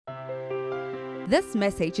This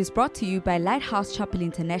message is brought to you by Lighthouse Chapel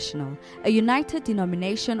International, a united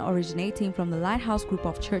denomination originating from the Lighthouse Group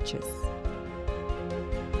of Churches.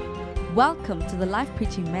 Welcome to the live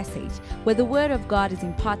preaching message, where the Word of God is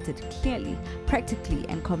imparted clearly, practically,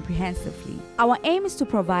 and comprehensively. Our aim is to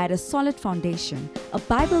provide a solid foundation, a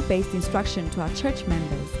Bible-based instruction to our church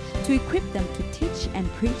members to equip them to teach and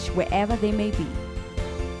preach wherever they may be.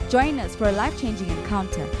 Join us for a life-changing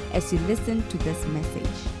encounter as you listen to this message.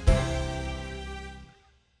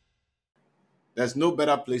 There's no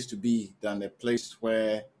better place to be than a place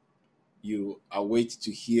where you await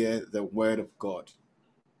to hear the word of God.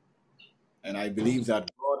 And I believe that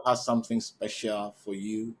God has something special for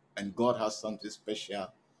you, and God has something special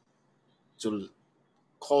to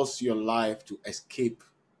cause your life to escape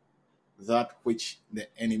that which the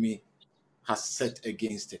enemy has set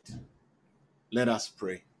against it. Let us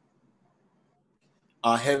pray.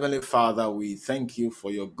 Our Heavenly Father, we thank you for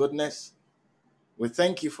your goodness. We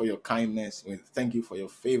thank you for your kindness. We thank you for your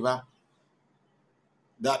favor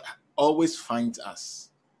that always finds us.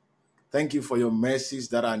 Thank you for your mercies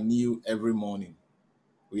that are new every morning.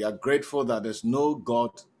 We are grateful that there's no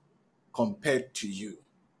God compared to you.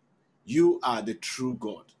 You are the true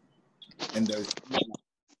God. And there is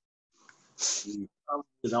we come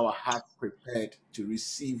with our heart prepared to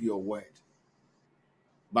receive your word.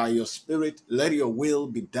 By your Spirit, let your will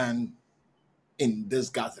be done in this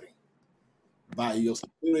gathering. By your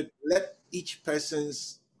Spirit, let each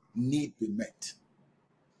person's need be met.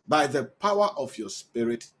 By the power of your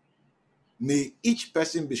Spirit, may each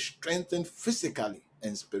person be strengthened physically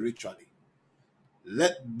and spiritually.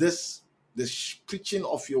 Let the preaching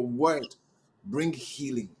of your word bring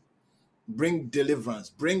healing, bring deliverance,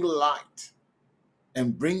 bring light,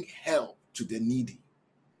 and bring help to the needy.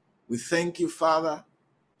 We thank you, Father.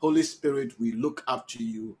 Holy Spirit, we look up to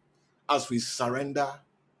you as we surrender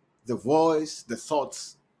the voice, the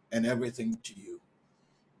thoughts, and everything to you.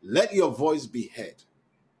 Let your voice be heard.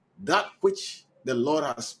 That which the Lord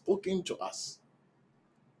has spoken to us,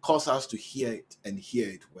 cause us to hear it and hear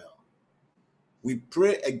it well. We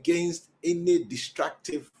pray against any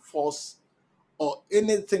destructive force or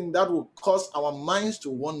anything that will cause our minds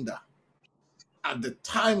to wander at the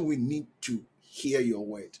time we need to hear your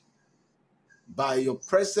word. By your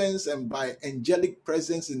presence and by angelic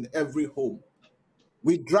presence in every home,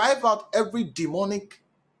 we drive out every demonic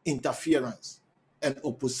interference and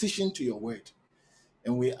opposition to your word.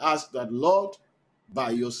 And we ask that, Lord, by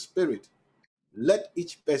your Spirit, let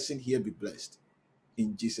each person here be blessed.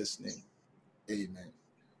 In Jesus' name, amen.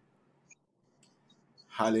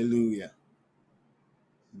 Hallelujah.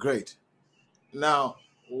 Great. Now,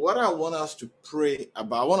 what I want us to pray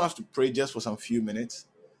about, I want us to pray just for some few minutes.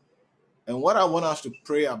 And what I want us to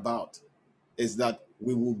pray about is that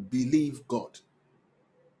we will believe God.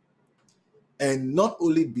 And not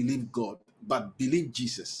only believe God, but believe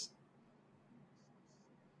Jesus.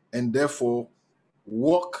 And therefore,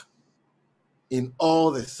 walk in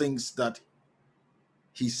all the things that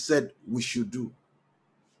he said we should do.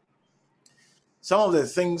 Some of the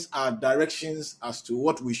things are directions as to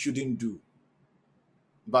what we shouldn't do.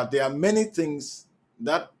 But there are many things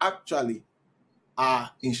that actually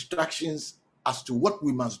are instructions as to what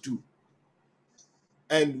we must do.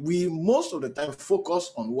 And we most of the time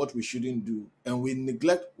focus on what we shouldn't do, and we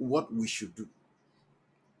neglect what we should do.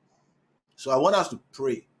 So I want us to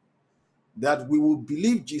pray that we will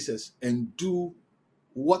believe Jesus and do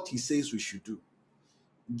what he says we should do.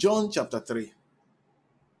 John chapter 3,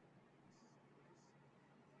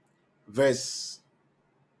 verse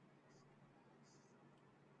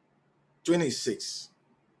 26.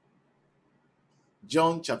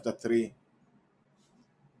 John chapter 3,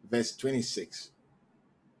 verse 26.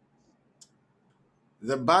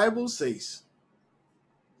 The Bible says,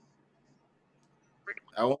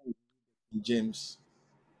 I want to read James.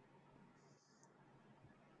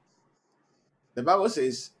 The Bible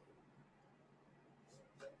says,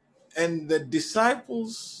 and the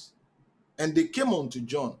disciples, and they came unto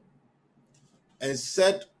John and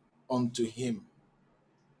said unto him,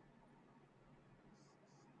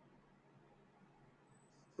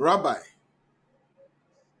 Rabbi,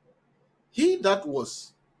 he that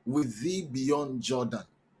was with thee beyond Jordan.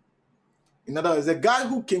 In other words, the guy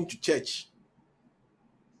who came to church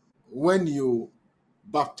when you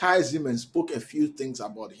baptized him and spoke a few things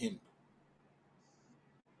about him.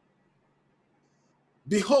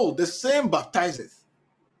 Behold, the same baptizeth,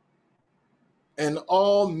 and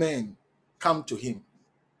all men come to him.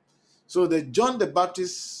 So the John the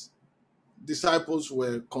Baptist disciples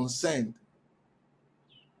were concerned,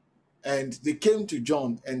 and they came to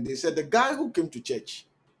John and they said, the guy who came to church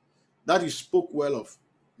that you spoke well of,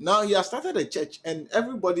 Now he has started a church and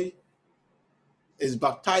everybody is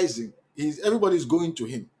baptizing. Everybody's going to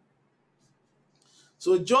him.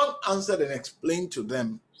 So John answered and explained to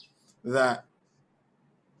them that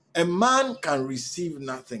a man can receive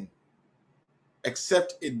nothing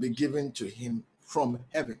except it be given to him from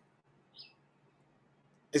heaven.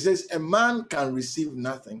 It says a man can receive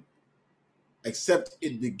nothing except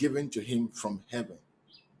it be given to him from heaven.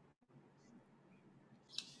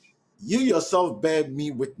 You yourself bear me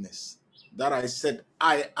witness that I said,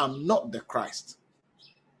 I am not the Christ,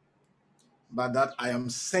 but that I am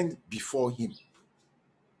sent before him.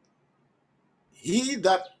 He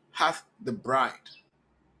that hath the bride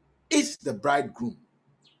is the bridegroom,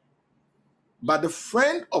 but the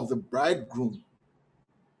friend of the bridegroom,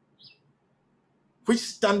 which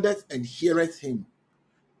standeth and heareth him,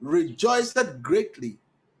 rejoiceth greatly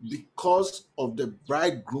because of the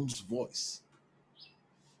bridegroom's voice.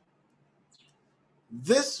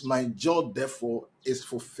 This my joy, therefore, is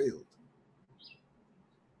fulfilled.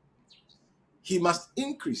 He must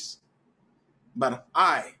increase, but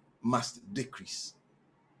I must decrease.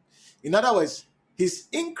 In other words, his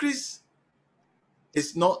increase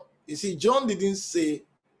is not, you see, John didn't say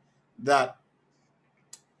that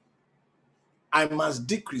I must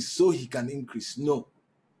decrease so he can increase. No.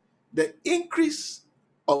 The increase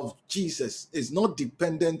of Jesus is not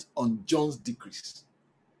dependent on John's decrease.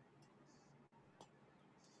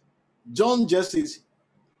 John just says,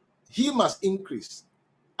 he must increase,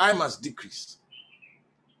 I must decrease.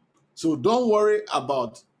 So don't worry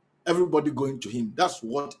about everybody going to him. That's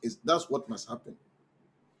what must happen.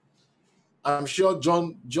 I'm sure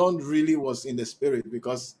John really was in the spirit,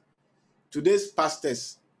 because today's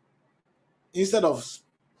pastors, instead of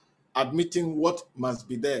admitting what must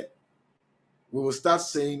be there, we will start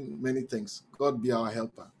saying many things. God be our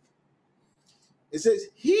helper. It says,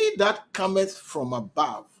 he that cometh from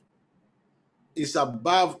above is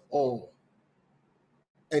above all,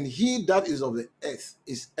 and he that is of the earth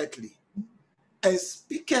is earthly, and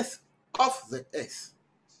speaketh of the earth.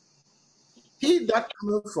 He that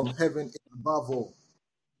cometh from heaven is above all,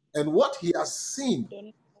 and what he has seen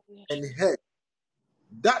and heard,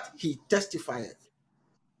 that he testifieth,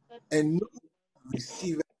 and no one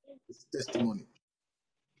receiveth his testimony.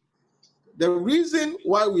 The reason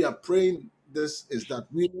why we are praying this is that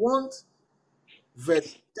we want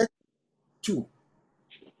verse 32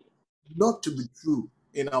 not to be true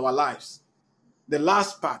in our lives. The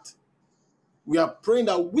last part, we are praying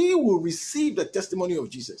that we will receive the testimony of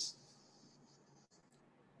Jesus.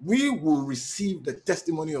 We will receive the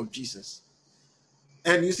testimony of Jesus.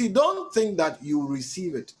 And you see, don't think that you will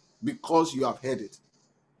receive it because you have heard it.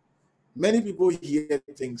 Many people hear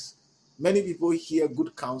things, many people hear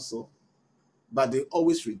good counsel, but they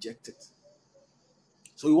always reject it.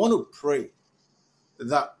 So we want to pray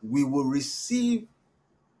that we will receive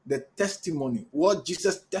the testimony, what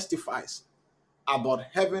Jesus testifies about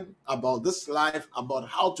heaven, about this life, about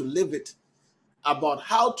how to live it, about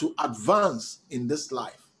how to advance in this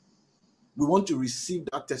life. We want to receive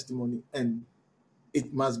that testimony, and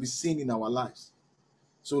it must be seen in our lives.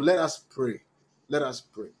 So let us pray. Let us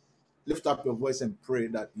pray. Lift up your voice and pray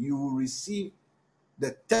that you will receive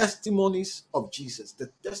the testimonies of Jesus, the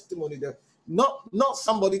testimony that not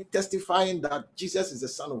somebody testifying that Jesus is the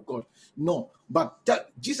Son of God. No, but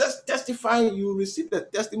Jesus testifying, you receive the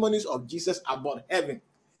testimonies of Jesus about heaven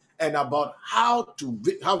and about how to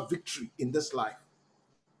have victory in this life.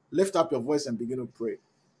 Lift up your voice and begin to pray.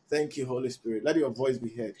 Thank you, Holy Spirit. Let your voice be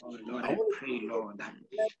heard. Oh Lord, I pray, Lord.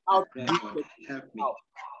 I pray, Lord,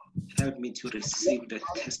 help me to receive the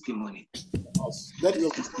testimony. Let The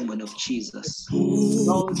testimony of Jesus.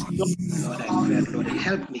 Lord, I pray, Lord,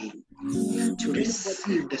 help me to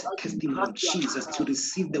receive the testimony of Jesus, to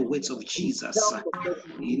receive the words of Jesus.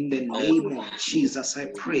 In the name of Jesus, I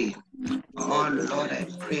pray. Oh Lord, I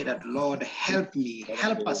pray that, Lord, help me,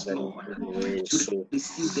 help us, Lord, to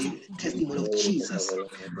receive the testimony of Jesus,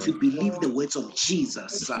 to believe the words of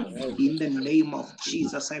Jesus. In the name of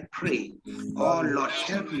Jesus, I pray. Oh Lord,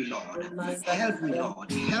 help me, Lord, help me,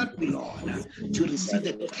 Lord, help me, Lord, to receive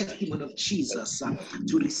the testimony of Jesus,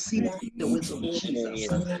 to receive the words of Jesus,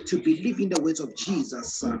 to believe in the words of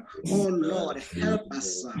Jesus. Oh Lord, help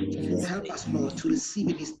us, Lord, to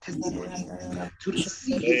receive His testimony, to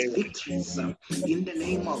receive His victories. In the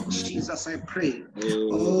name of Jesus, I pray.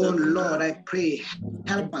 Oh Lord, I pray.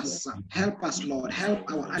 Help us, Lord.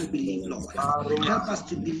 Help our unbelief, Lord. Help us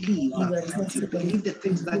to believe the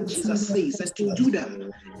things that Jesus says and to do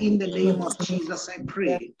them. In the name of Jesus, I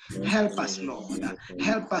pray. Help us, Lord.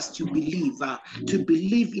 Help us to believe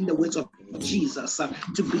in the words of Jesus,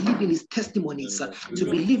 to believe in his testimonies, to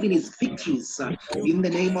believe in his victories. In the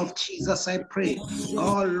name of Jesus, I pray.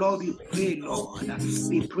 Oh Lord, we pray, Lord.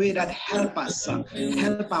 We pray that help us,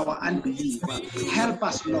 help our unbelief. Help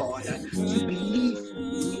us, Lord, to believe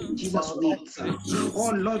in Jesus' ways.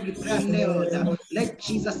 Oh Lord, we pray, Lord, let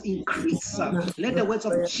Jesus increase. Let the words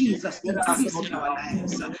of Jesus increase in our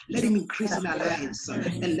lives. Let him increase in our lives.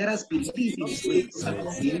 And let us believe in his ways.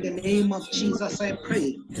 In the name of Jesus, I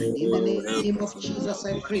pray. In the name of Jesus,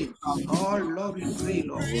 I pray. Oh Lord, we pray,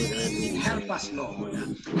 Lord. Help us, Lord.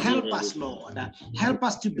 Help us, Lord. Help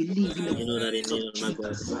us to believe in the words of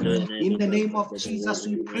Jesus. In the name of Jesus,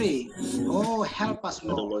 we pray. Oh, help us,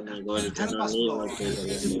 Lord. Help us, Lord,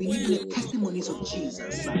 to believe in the testimonies of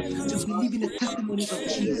Jesus. To believe in the testimonies of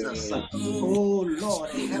Jesus. Oh Lord,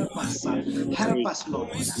 help us. Help us, Lord.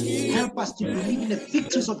 Help us to believe in the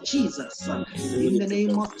victories of Jesus. In the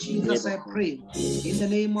name of Jesus, I pray. In the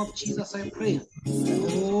name of Jesus, I pray.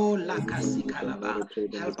 Oh, Lakasi Kalaba.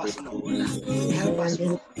 Help us, Lord. Help us,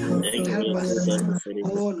 Lord. Help us.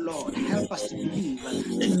 Oh, Lord. Help us to believe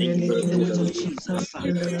in the words of Jesus,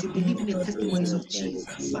 to believe in the testimonies of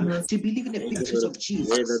Jesus, to believe in the victories of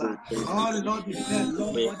Jesus. Oh, Lord, we pray,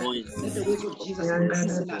 Lord, let the words of Jesus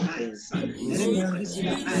increase in our lives. Let them increase in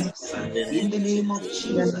our lives. In the name of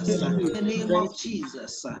Jesus. In the name of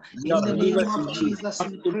Jesus. In the name of Jesus,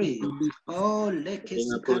 we pray. Oh,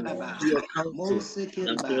 Lekesi Kalaba.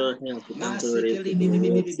 Mosekeriba, Masekeli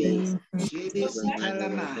Bibi, Shebe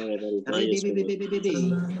Sikalama,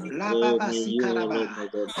 Ribibibibi, Lababa Sikaraba.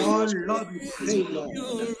 Oh Lord, we pray, Lord.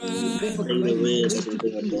 We pray for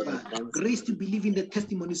grace to believe in the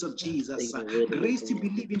testimonies of Jesus, grace to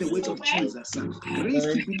believe in the words of Jesus, grace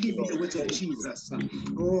to believe in the words of Jesus.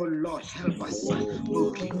 Oh Lord, help us.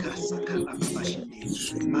 Mokika Sakalababa Shinde,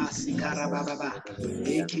 Masikarababa,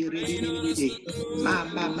 Ekiribibibi,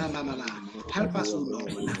 Mama. Help us, O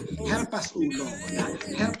Lord. Help us, O Lord.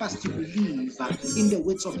 Help us to believe in the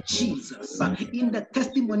words of Jesus, in the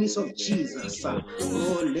testimonies of Jesus.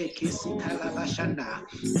 Oh, lekesikalabashanda,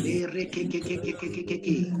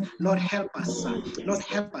 lerekekekekekekeke. Lord, help us. Lord,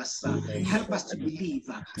 help us. Help us to believe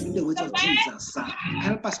in the words of Jesus.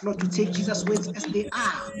 Help us, Lord, to take Jesus' words as they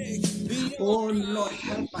are. Oh Lord,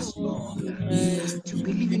 help us, Lord, to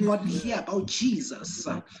believe in what we hear about Jesus.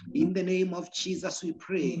 In the name of Jesus, we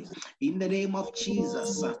pray. In the name of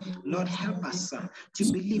Jesus, Lord, help us to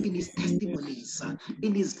believe in his testimonies,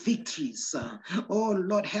 in his victories. Oh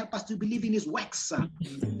Lord, help us to believe in his works.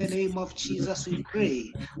 In the name of Jesus, we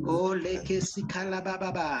pray. Oh, lekesi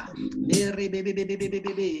kalababa, mere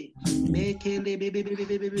bebe, mekele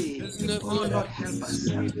bebe. Oh Lord, help us.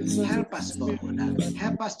 Help us, Lord.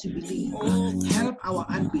 Help us to believe. Help our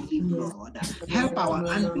unbelief, Lord. Help our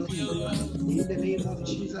unbelief. In the name of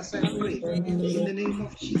Jesus, I pray. In the name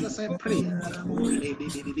of Jesus, I pray.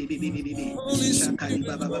 Shakali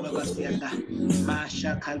baba baba sianda. Ma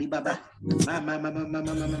shakali baba. Ma.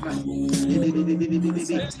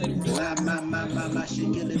 Ma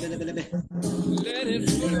shakele bebe.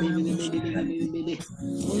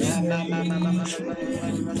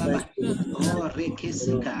 Oh,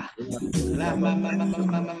 rekesika. La mama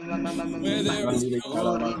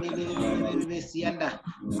oh sianda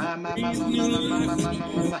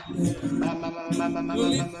mama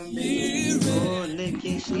oh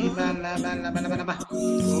lekeshi bala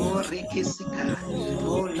oh rekesika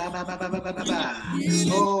oh la ba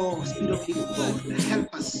oh Spirit of living God,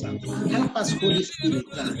 help us Holy Spirit,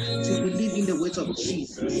 to believe in the words of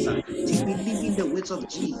Jesus, to believe in the words of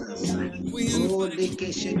Jesus. Oh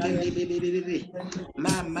lekeshi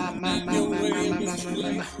Ma la ba me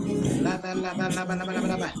la ba ye la ba la ba la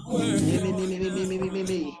le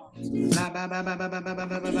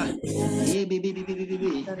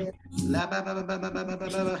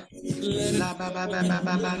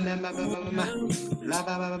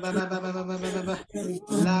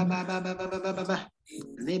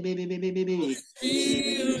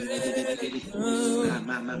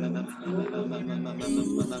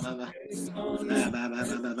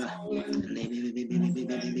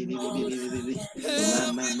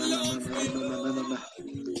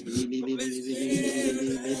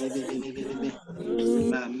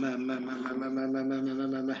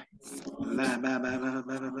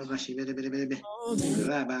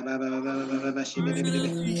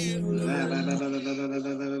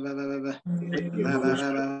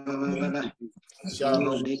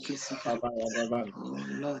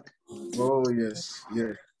Lord. Oh, yes.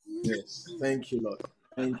 Thank you, Lord.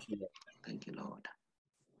 Thank you, Lord.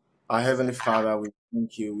 Our Heavenly Father, we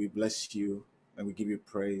thank you, we bless you, and we give you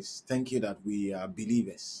praise. Thank you that we are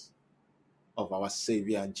believers of our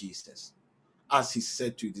Savior Jesus. as he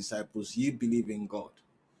said to his disciples, "Ye believe in God,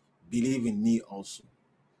 believe in me also."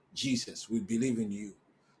 Jesus, we believe in you,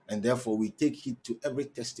 and therefore we take heed to every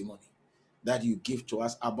testimony that you give to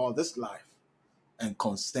us about this life and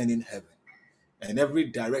concerning heaven, and every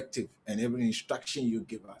directive and every instruction you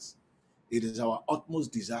give us. It is our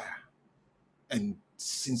utmost desire and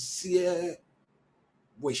sincere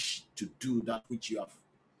wish to do that which you have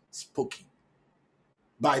spoken.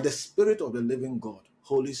 By the Spirit of the living God,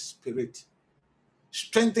 Holy Spirit,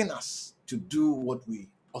 strengthen us to do what we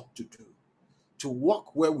ought to do, to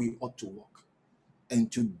walk where we ought to walk,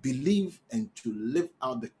 and to believe and to live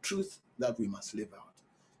out the truth that we must live out,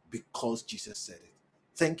 because Jesus said it.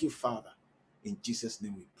 Thank you, Father. In Jesus'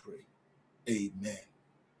 name we pray. Amen.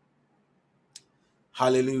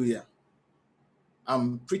 Hallelujah.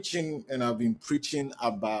 I'm preaching, and I've been preaching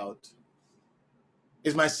about,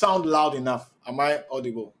 is my sound loud enough? Am I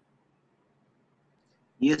audible?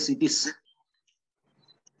 Yes, it is.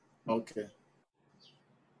 Okay.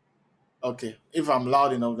 Okay. If I'm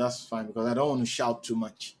loud enough, that's fine, because I don't want to shout too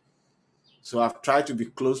much. So I've tried to be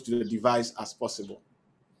close to the device as possible.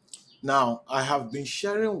 Now, I have been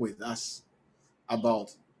sharing with us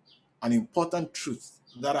about an important truth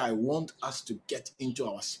that I want us to get into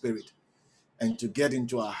our spirit and to get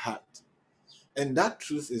into our heart. And that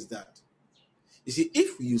truth is that, you see,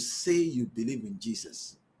 if you say you believe in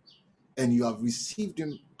Jesus and you have received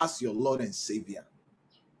him as your Lord and Savior,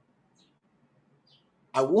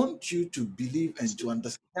 I want you to believe and to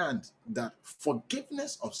understand that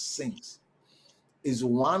forgiveness of sins is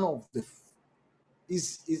one of the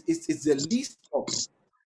is the least of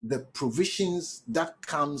the provisions that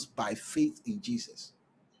comes by faith in Jesus.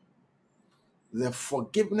 The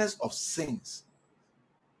forgiveness of sins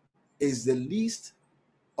is the least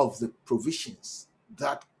of the provisions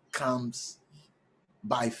that comes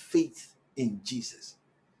by faith in Jesus.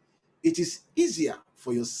 It is easier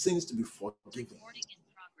for your sins to be forgiven.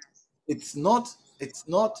 It's not,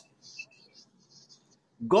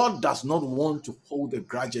 God does not want to hold a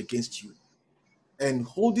grudge against you. And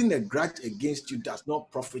holding a grudge against you does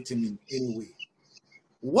not profit him in any way.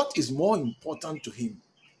 What is more important to him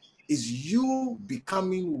is you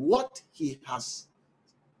becoming what he has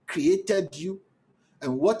created you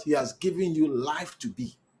and what he has given you life to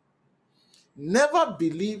be. Never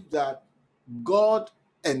believe that God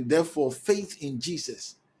and therefore faith in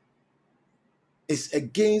Jesus is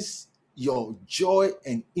against your joy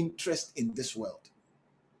and interest in this world.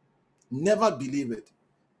 Never believe it.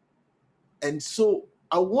 And so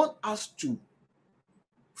I want us to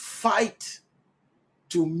fight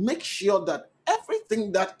to make sure that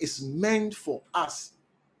everything that is meant for us,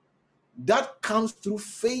 that comes through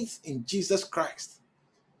faith in Jesus Christ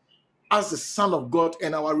as the Son of God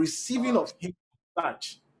and our receiving of him as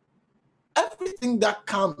such, everything that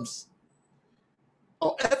comes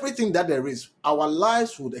or everything that there is, our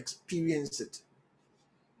lives would experience it.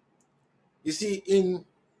 You see,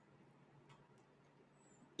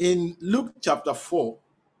 in Luke chapter 4,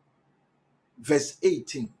 verse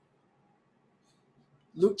 18,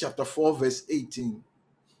 Luke chapter 4, verse 18,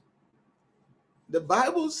 the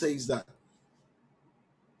Bible says that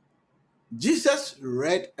Jesus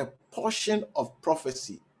read a portion of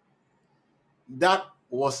prophecy that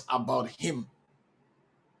was about him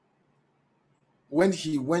when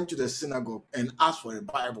he went to the synagogue and asked for a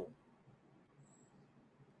Bible.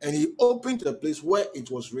 And he opened to the place where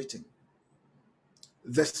it was written,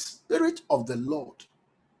 "The Spirit of the Lord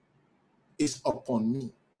is upon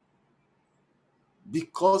me,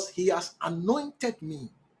 because he has anointed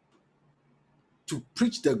me to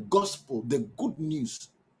preach the gospel, the good news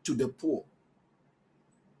to the poor.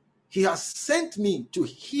 He has sent me to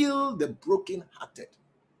heal the brokenhearted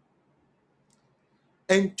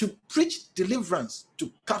and to preach deliverance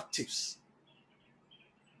to captives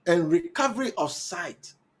and recovery of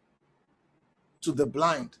sight to the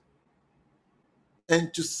blind,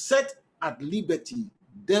 and to set at liberty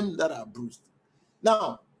them that are bruised."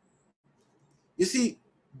 Now, you see,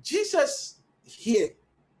 Jesus here,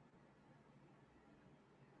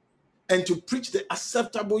 and to preach the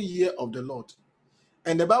acceptable year of the Lord.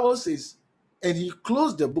 And the Bible says, and he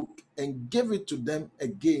closed the book and gave it to them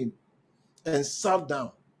again and sat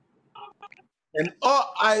down. And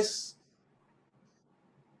all eyes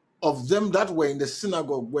of them that were in the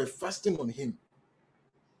synagogue were fasting on him.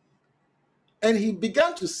 And he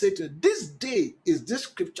began to say to them, "This day is this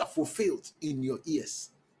scripture fulfilled in your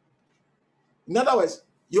ears." In other words,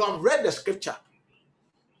 you have read the scripture,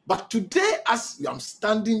 but today, as I'm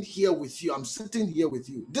standing here with you, I'm sitting here with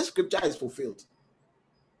you, this scripture is fulfilled.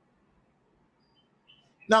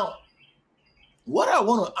 Now, what I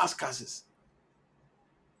want to ask us is,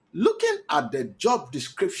 looking at the job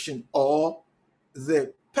description or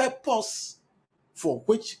the purpose for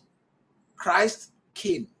which Christ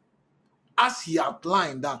came, as he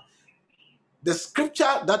outlined that the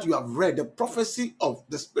scripture that you have read, the prophecy of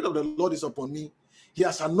the Spirit of the Lord is upon me. He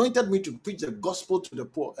has anointed me to preach the gospel to the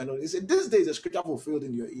poor. And he said, this day is a scripture fulfilled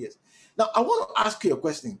in your ears. Now, I want to ask you a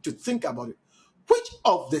question to think about it. Which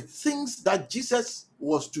of the things that Jesus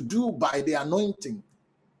was to do by the anointing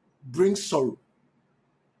brings sorrow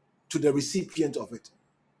to the recipient of it?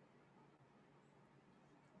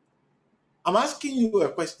 I'm asking you a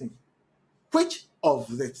question. Which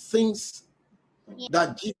of the things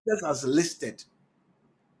that Jesus has listed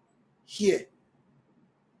here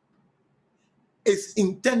is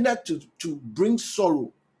intended to bring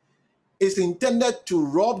sorrow, is intended to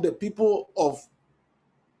rob the people of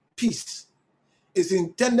peace, is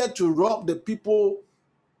intended to rob the people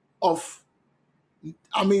of,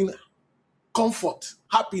 comfort,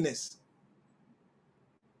 happiness?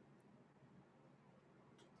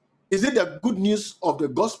 Is it the good news of the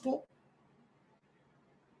gospel?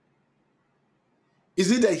 Is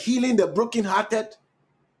it the healing the brokenhearted?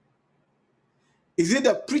 Is it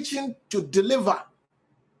the preaching to deliver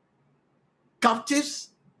captives?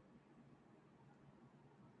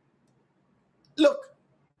 Look,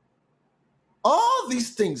 all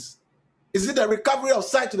these things, is it the recovery of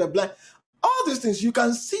sight to the blind? All these things, you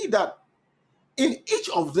can see that in each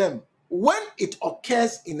of them, when it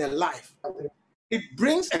occurs in a life, it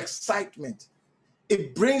brings excitement,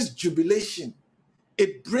 it brings jubilation,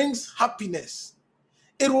 it brings happiness,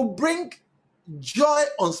 it will bring joy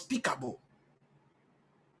unspeakable.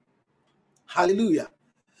 Hallelujah.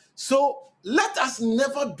 So let us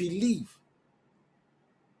never believe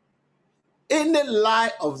any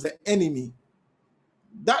lie of the enemy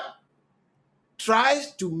that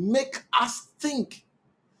tries to make us think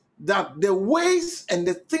that the ways and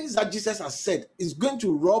the things that Jesus has said is going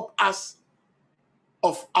to rob us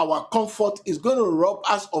of our comfort, is going to rob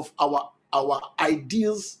us of our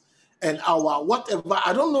ideals and our whatever.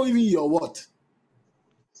 I don't know even your what.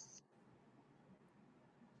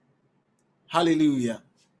 Hallelujah.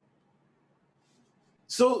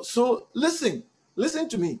 So listen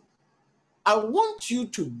to me. I want you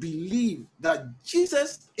to believe that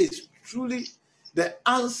Jesus is truly the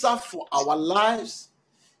answer for our lives.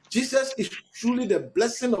 Jesus is truly the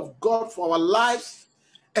blessing of God for our lives.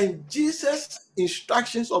 And Jesus'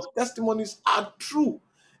 instructions of testimonies are true.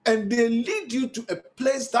 And they lead you to a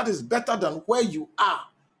place that is better than where you are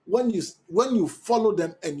when you follow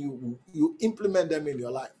them and you implement them in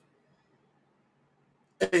your life.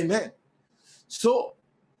 Amen. So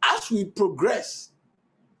as we progress,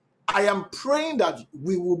 I am praying that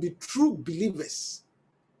we will be true believers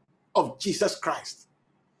of Jesus Christ.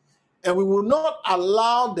 And we will not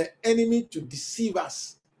allow the enemy to deceive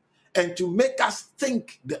us and to make us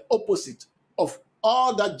think the opposite of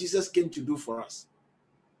all that Jesus came to do for us.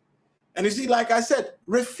 And you see, like I said,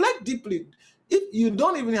 reflect deeply. If you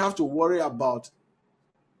don't even have to worry about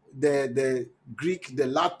the Greek, the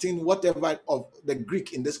Latin, whatever of the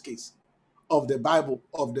Greek in this case, of the Bible,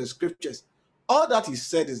 of the scriptures. All that he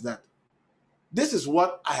said is that this is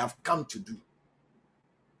what I have come to do.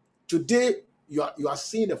 Today, you are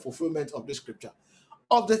seeing the fulfillment of the scripture.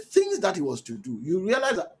 Of the things that he was to do, you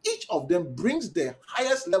realize that each of them brings the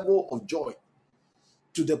highest level of joy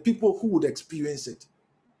to the people who would experience it.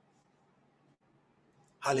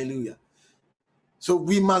 Hallelujah. So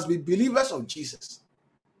we must be believers of Jesus.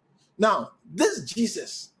 Now, this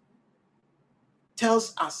Jesus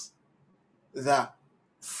tells us that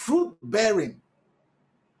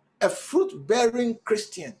a fruit-bearing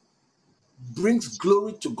Christian brings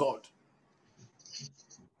glory to God.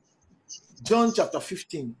 John chapter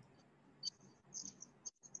 15.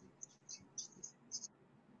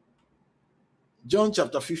 John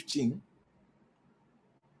chapter 15.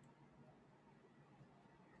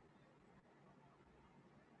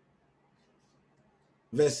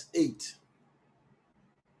 Verse 8.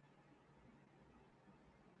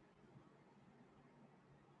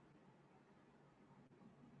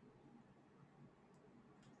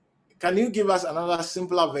 Can you give us another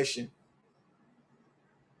simpler version?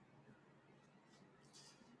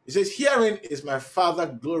 It says, herein is my Father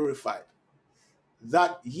glorified,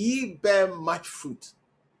 that ye bear much fruit,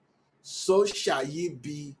 so shall ye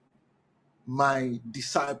be my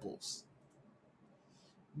disciples.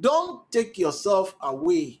 Don't take yourself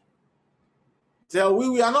away. Tell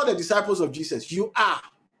we are not the disciples of Jesus. You are.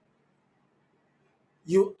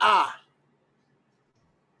 You are.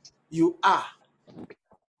 You are.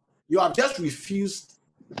 You have just refused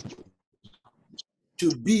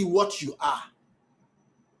to be what you are.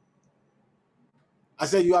 I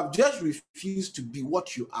said, you have just refused to be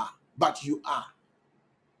what you are, but you are.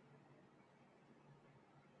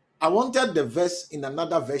 I wanted the verse in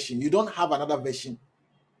another version. You don't have another version.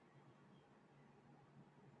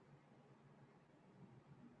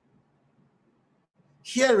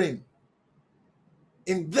 Hearing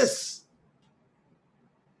in this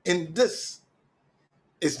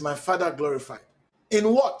is my Father glorified.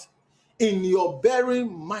 In what? In your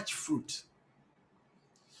bearing much fruit.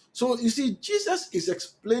 So you see, Jesus is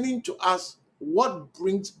explaining to us what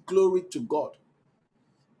brings glory to God.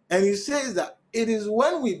 And he says that it is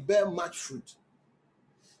when we bear much fruit.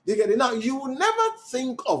 You get it? Now, you will never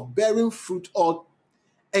think of bearing fruit or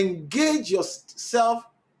engage yourself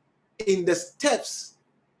in the steps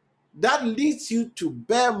that leads you to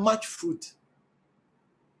bear much fruit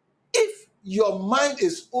if your mind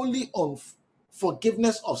is only on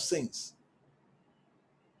forgiveness of sins.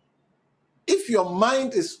 If your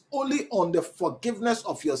mind is only on the forgiveness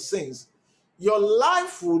of your sins, your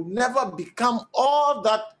life will never become all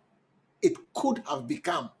that it could have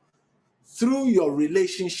become through your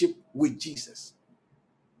relationship with Jesus.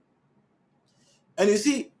 And you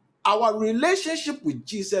see, our relationship with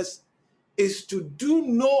Jesus is to do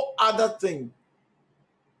no other thing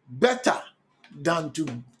better than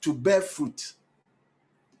to bear fruit.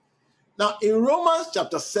 Now, in Romans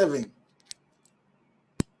chapter 7,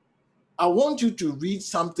 I want you to read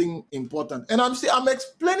something important. And I'm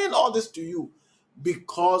explaining all this to you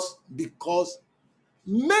because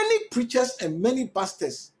many preachers and many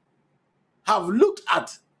pastors have looked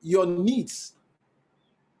at your needs.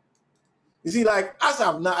 You see, like as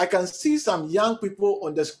of now, I can see some young people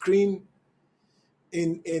on the screen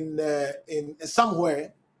in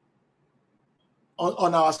somewhere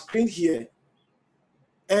on our screen here.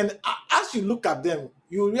 And as you look at them,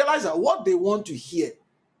 you realize that what they want to hear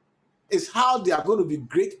is how they are going to be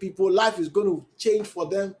great people, life is going to change for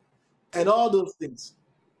them, and all those things.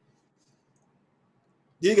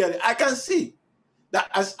 You get it? I can see that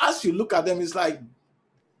as you look at them, it's like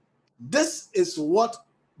this is what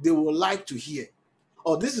they would like to hear,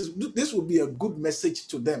 or this will be a good message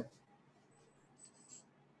to them.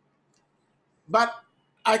 But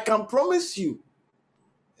I can promise you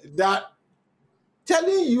that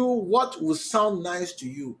telling you what will sound nice to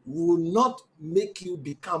you will not make you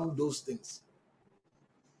become those things.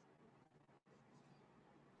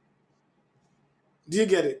 Do you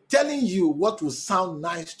get it? Telling you what will sound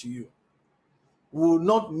nice to you will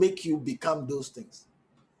not make you become those things.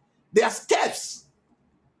 There are steps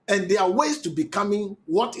and there are ways to becoming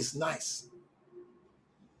what is nice.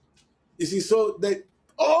 You see, so they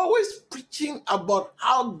always preaching about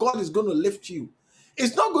how God is going to lift you.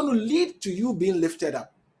 It's not going to lead to you being lifted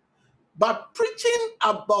up. But preaching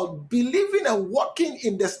about believing and walking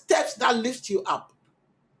in the steps that lift you up.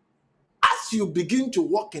 As you begin to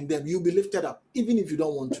walk in them, you'll be lifted up, even if you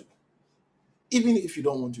don't want to. Even if you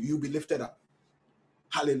don't want to, you'll be lifted up.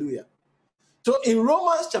 Hallelujah. So in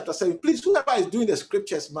Romans chapter 7, please, whoever is doing the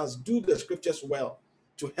scriptures must do the scriptures well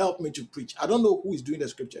to help me to preach. I don't know who is doing the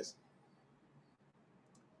scriptures.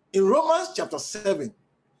 In Romans chapter 7,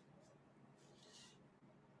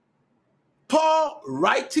 Paul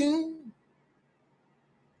writing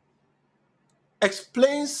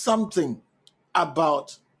explains something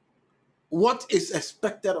about what is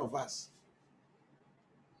expected of us.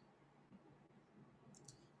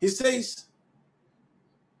 He says,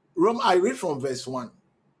 I read from verse 1.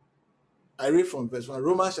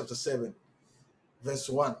 Romans chapter 7, verse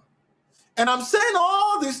 1. And I'm saying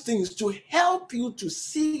all these things to help you to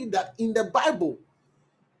see that in the Bible,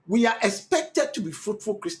 we are expected to be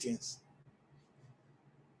fruitful Christians.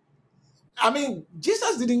 I mean,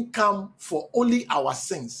 Jesus didn't come for only our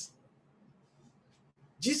sins.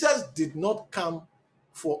 Jesus did not come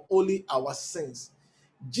for only our sins.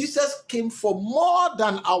 Jesus came for more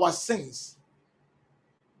than our sins.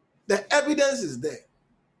 The evidence is there.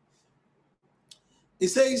 He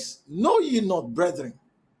says, know ye not, brethren.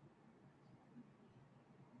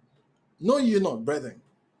 Know ye not, brethren.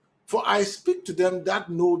 For I speak to them that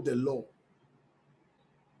know the law.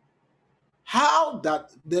 How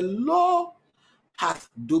that the law hath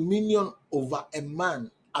dominion over a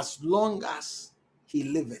man as long as he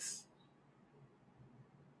liveth.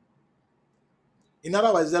 In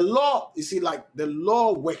other words, the law, you see, like the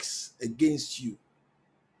law works against you,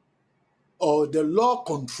 or the law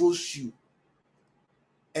controls you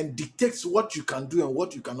and dictates what you can do and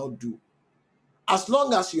what you cannot do, as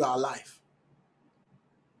long as you are alive.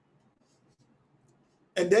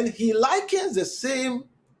 And then he likens the same,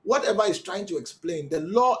 whatever he's trying to explain, the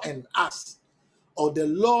law and us, or the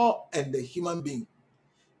law and the human being.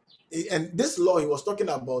 And this law, he was talking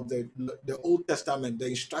about the Old Testament, the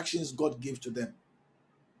instructions God gave to them.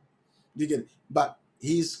 You get it? But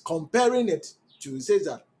he's comparing it to, he says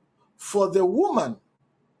that for the woman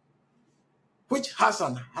which has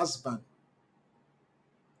an husband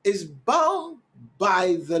is bound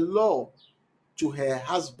by the law to her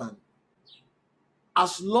husband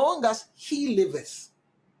as long as he liveth.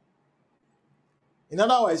 In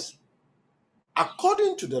other words,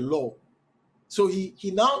 according to the law, so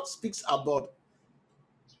he now speaks about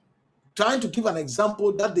trying to give an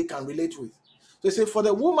example that they can relate with. So he says, for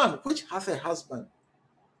the woman which hath a husband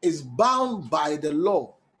is bound by the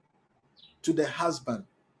law to the husband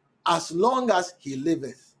as long as he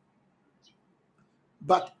liveth.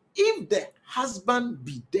 But if the husband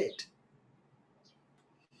be dead,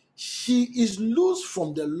 she is loose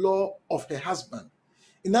from the law of her husband.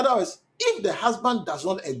 In other words, if the husband does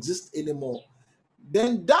not exist anymore,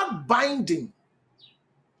 then that binding,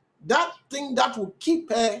 that thing that will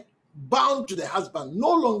keep her bound to the husband,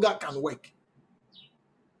 no longer can work.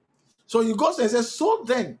 So he goes and says, so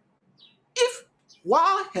then, if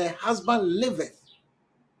while her husband liveth,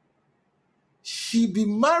 she be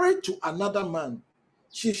married to another man,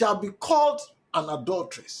 she shall be called an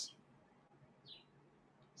adulteress.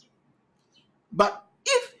 But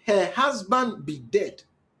if her husband be dead,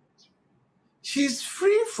 she is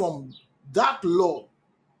free from that law,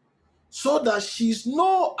 so that she is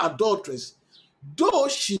no adulteress, though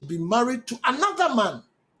she be married to another man.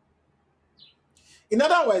 In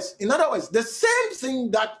other words, the same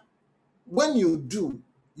thing that when you do,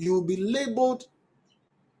 you will be labeled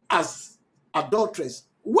as adulteress.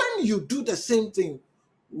 When you do the same thing,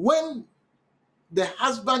 when the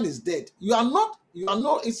husband is dead, you are not,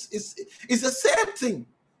 it's the same thing,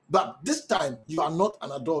 but this time you are not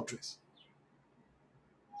an adulteress.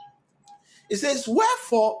 It says,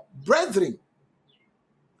 wherefore,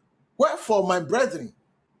 my brethren,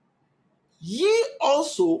 ye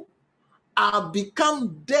also are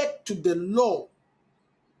become dead to the law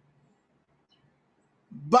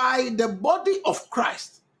by the body of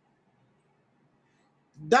Christ,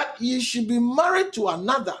 that ye should be married to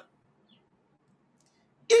another,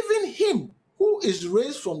 even him who is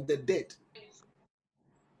raised from the dead,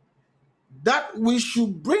 that we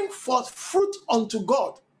should bring forth fruit unto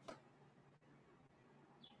God.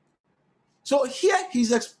 So here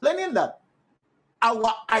he's explaining that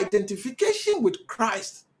our identification with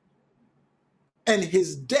Christ and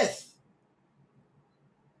his death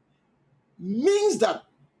means that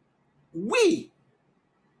we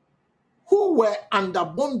who were under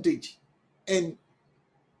bondage and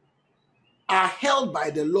are held by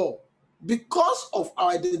the law, because of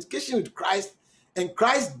our identification with Christ and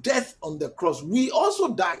Christ's death on the cross, we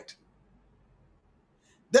also died.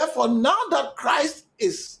 Therefore, now that Christ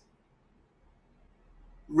is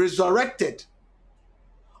resurrected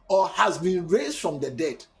or has been raised from the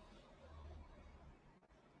dead,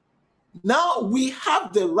 now we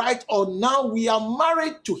have the right, or now we are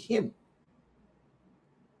married to him.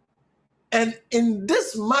 And in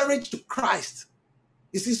this marriage to Christ,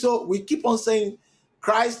 you see, so we keep on saying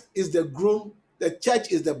Christ is the groom, the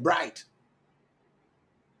church is the bride.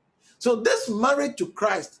 So this marriage to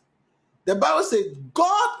Christ, the Bible says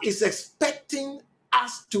God is expecting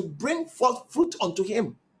us to bring forth fruit unto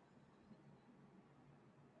him.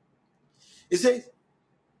 It says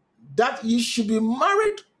that ye should be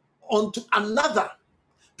married unto another.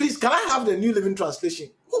 Please, can I have the New Living Translation?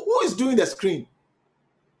 Who is doing the screen?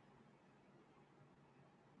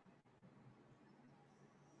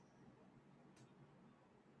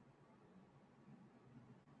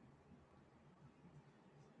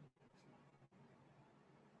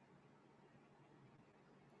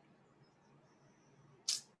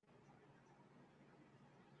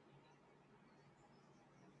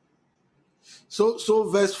 So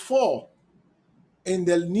verse 4 in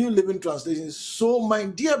the New Living Translation is, so my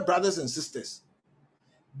dear brothers and sisters,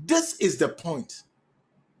 this is the point.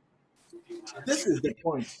 This is the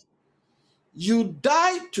point. You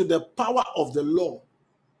died to the power of the law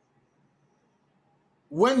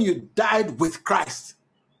when you died with Christ.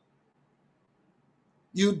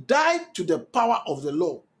 You died to the power of the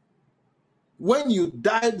law when you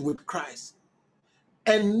died with Christ.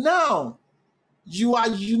 And now you are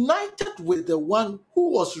united with the one who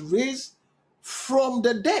was raised from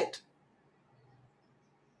the dead.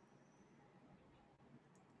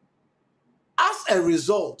 As a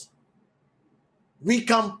result, we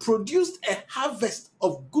can produce a harvest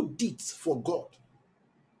of good deeds for God.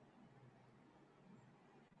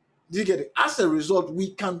 Do you get it? As a result, we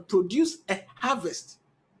can produce a harvest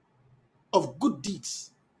of good deeds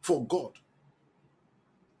for God.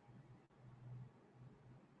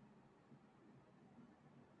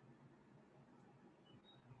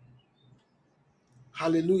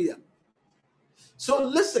 Hallelujah. So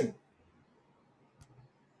listen,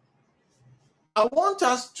 I want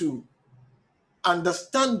us to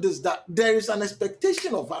understand this, that there is an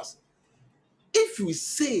expectation of us. If we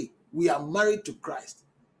say we are married to Christ,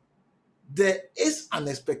 there is an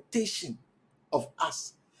expectation of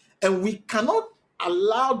us. And we cannot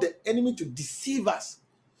allow the enemy to deceive us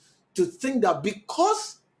to think that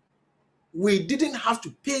because we didn't have to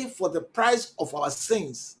pay for the price of our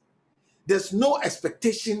sins, there's no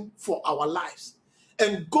expectation for our lives,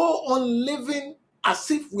 and go on living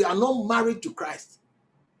as if we are not married to Christ.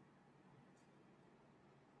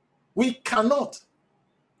 We cannot.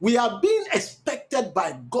 We are being expected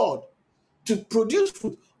by God to produce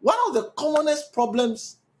fruit. One of the commonest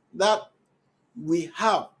problems that we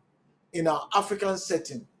have in our African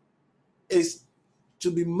setting is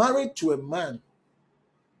to be married to a man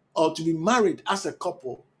or to be married as a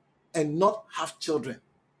couple and not have children.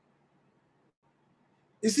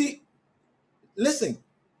 You see, listen,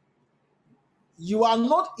 you are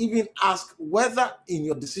not even asked whether in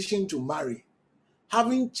your decision to marry,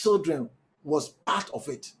 having children was part of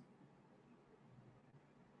it.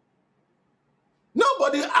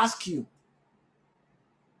 Nobody asked you.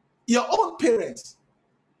 Your own parents,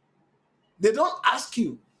 they don't ask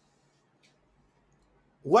you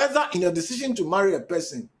whether in your decision to marry a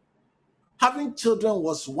person, having children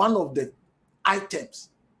was one of the items.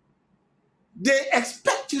 They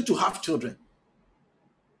expect you to have children.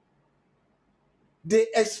 They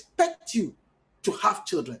expect you to have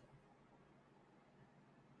children.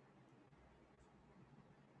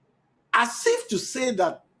 As if to say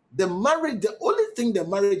that the marriage, the only thing the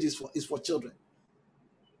marriage is for children.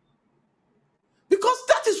 Because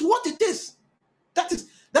that is what it is.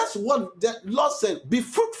 That's what the Lord said, be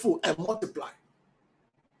fruitful and multiply.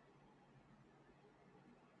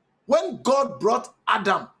 When God brought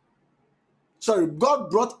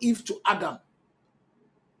Eve to Adam,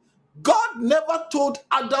 God never told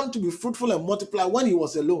Adam to be fruitful and multiply when he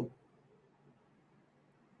was alone.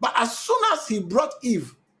 But as soon as he brought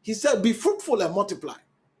Eve, he said, be fruitful and multiply.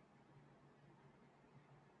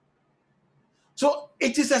 So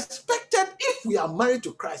it is expected, if we are married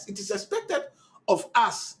to Christ, it is expected of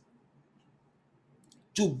us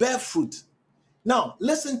to bear fruit. Now,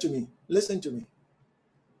 listen to me.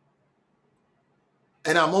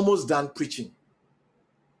 And I'm almost done preaching.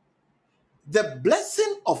 The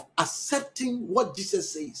blessing of accepting what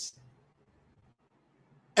Jesus says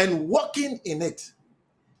and walking in it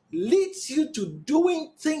leads you to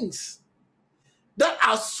doing things that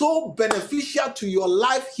are so beneficial to your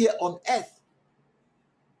life here on earth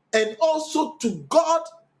and also to God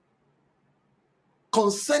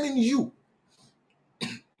concerning you.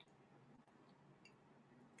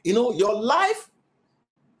 You know, your life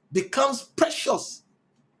becomes precious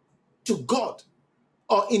to God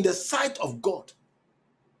or in the sight of God.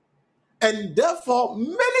 And therefore,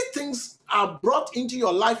 many things are brought into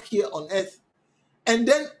your life here on earth. And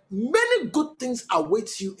then many good things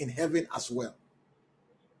await you in heaven as well.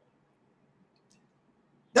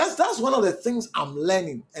 That's one of the things I'm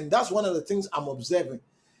learning. And that's one of the things I'm observing.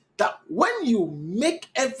 That when you make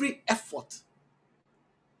every effort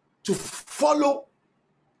to follow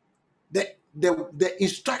the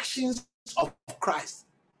instructions of Christ,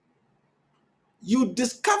 you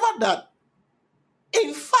discover that,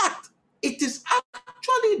 in fact, it is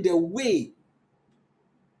actually the way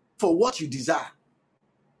for what you desire.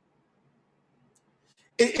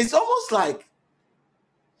 It's almost like,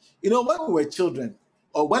 you know, when we were children,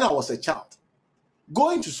 or when I was a child,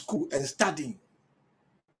 going to school and studying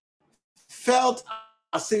felt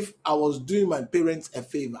as if I was doing my parents a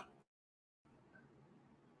favor.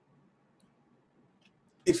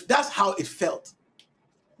 If that's how it felt.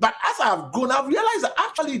 But as I have grown, I've realized that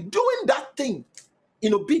actually doing that thing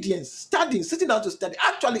in obedience, studying, sitting down to study,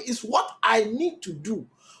 actually is what I need to do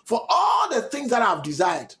for all the things that I've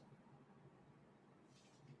desired.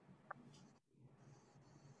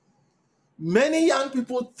 Many young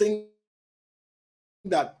people think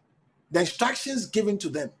that the instructions given to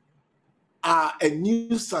them are a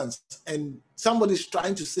nuisance and somebody's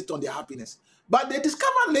trying to sit on their happiness. But they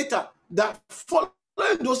discover later that following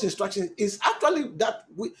those instructions is actually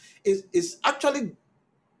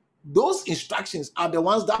those instructions are the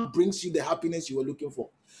ones that brings you the happiness you were looking for.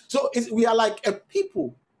 So we are like a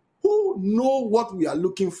people who know what we are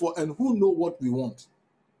looking for and who know what we want.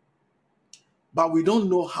 But we don't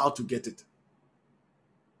know how to get it.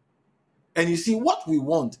 And you see, what we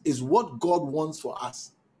want is what God wants for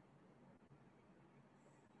us.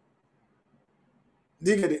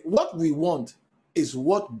 Do you get it? What we want is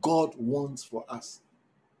what God wants for us.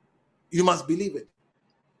 You must believe it.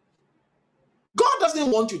 God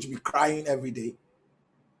doesn't want you to be crying every day.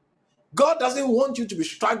 God doesn't want you to be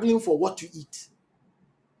struggling for what to eat.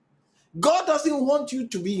 God doesn't want you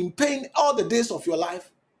to be in pain all the days of your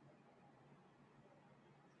life.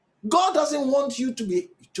 God doesn't want you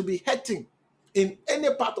to be hurting in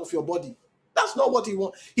any part of your body. That's not what he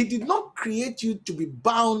wants. He did not create you to be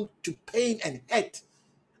bound to pain and hurt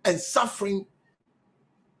and suffering.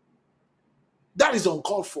 That is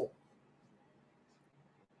uncalled for.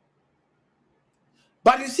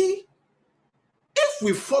 But you see, if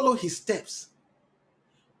we follow his steps,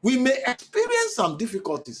 we may experience some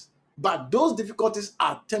difficulties, but those difficulties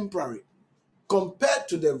are temporary compared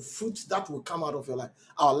to the fruits that will come out of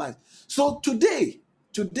our life. So today,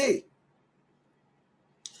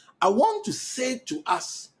 I want to say to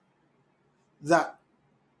us that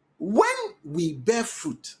when we bear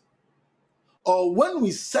fruit, or when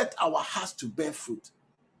we set our hearts to bear fruit,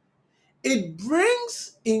 it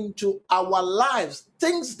brings into our lives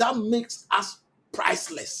things that makes us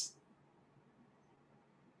priceless.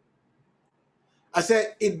 I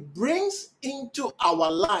said it brings into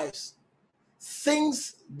our lives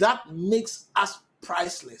things that makes us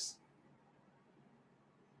priceless.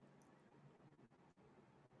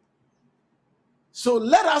 So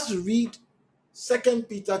let us read 2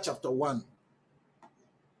 Peter chapter 1.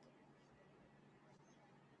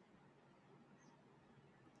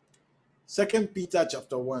 Second Peter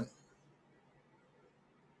chapter 1.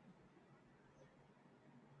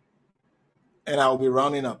 And I'll be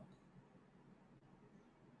rounding up.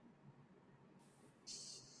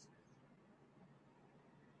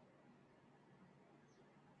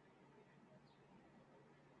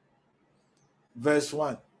 Verse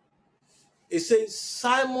 1. It says,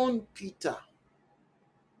 Simon Peter,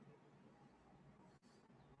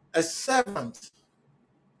 a servant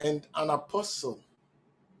and an apostle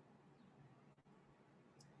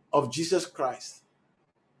of Jesus Christ,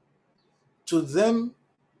 to them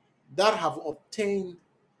that have obtained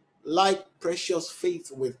like precious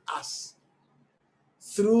faith with us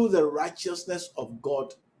through the righteousness of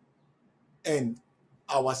God and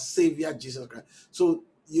our Savior Jesus Christ. So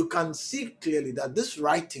you can see clearly that this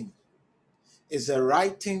writing is a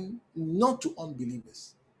writing not to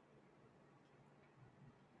unbelievers,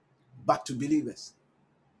 but to believers.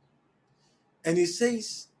 And he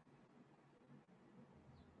says,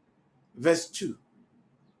 verse 2,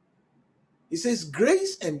 he says,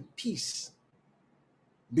 grace and peace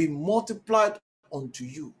be multiplied unto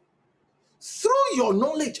you through your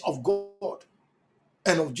knowledge of God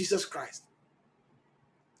and of Jesus Christ.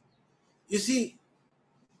 You see,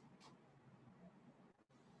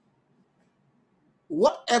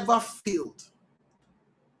 whatever field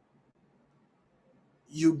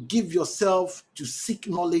you give yourself to seek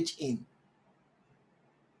knowledge in,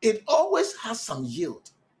 it always has some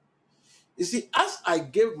yield. You see, as I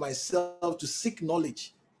gave myself to seek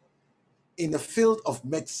knowledge in the field of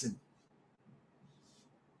medicine,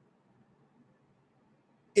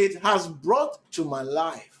 it has brought to my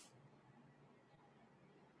life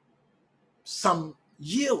some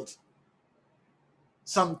yield,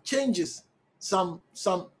 some changes, some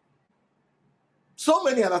so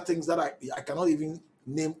many other things that I cannot even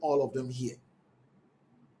name all of them here.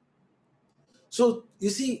 So you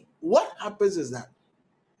see, what happens is that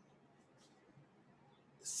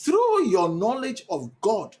through your knowledge of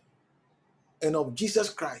God and of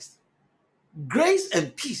Jesus Christ, grace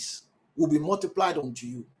and peace will be multiplied unto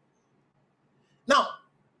you. Now,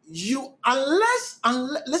 unless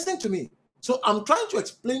listen to me. So I'm trying to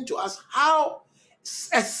explain to us how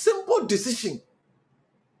a simple decision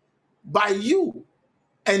by you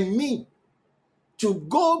and me to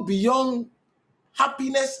go beyond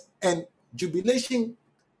happiness and jubilation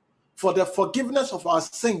for the forgiveness of our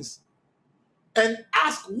sins and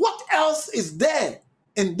ask what else is there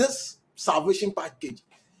in this salvation package.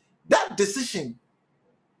 That decision,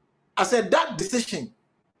 I said that decision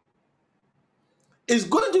is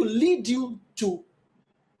going to lead you to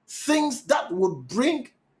things that would bring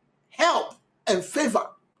help and favor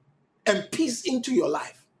and peace into your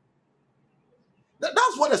life.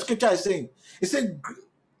 That's what the scripture is saying. It said,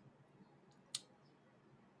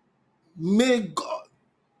 may God,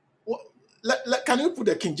 can you put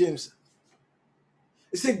the King James?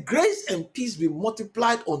 It said, grace and peace be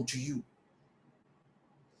multiplied unto you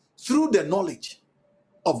through the knowledge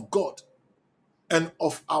of God and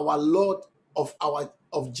of our Lord, of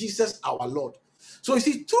Jesus our Lord. So you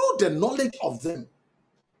see, through the knowledge of them,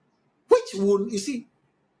 which will, you see,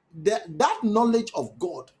 that knowledge of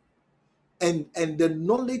God and the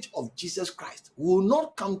knowledge of Jesus Christ will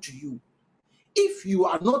not come to you if you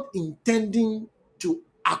are not intending to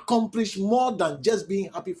accomplish more than just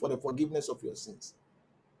being happy for the forgiveness of your sins.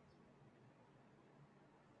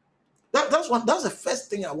 That's the first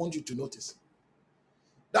thing I want you to notice.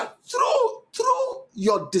 That through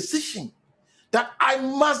your decision that I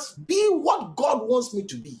must be what God wants me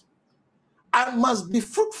to be, I must be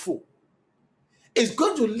fruitful, it's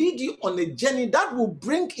going to lead you on a journey that will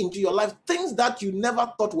bring into your life things that you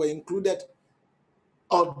never thought were included,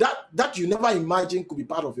 or that you never imagined could be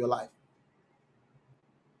part of your life.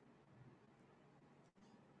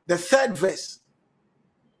 The third verse,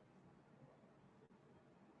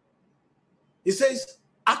 it says,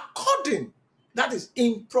 according, that is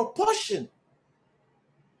in proportion,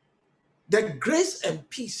 the grace and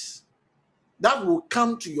peace that will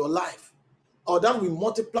come to your life, or that will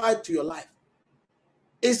multiply to your life,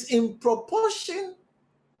 is in proportion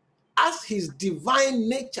as his divine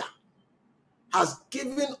nature has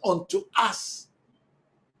given unto us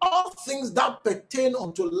all things that pertain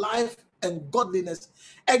unto life and godliness,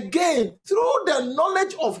 again through the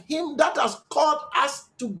knowledge of him that has called us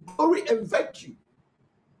to glory and virtue.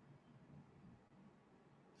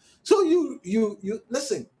 So you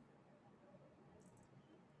listen,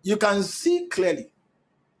 you can see clearly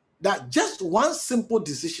that just one simple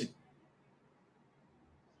decision,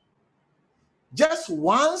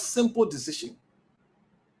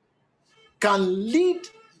 can lead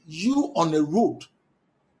you on a road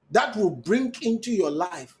that will bring into your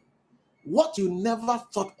life what you never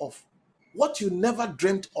thought of, what you never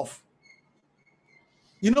dreamt of.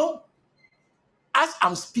 You know, as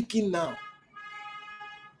I'm speaking now,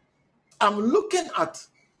 I'm looking at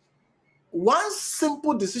one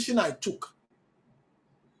simple decision I took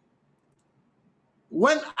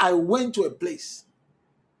when I went to a place.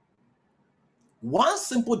 One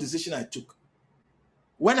simple decision I took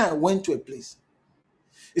when I went to a place.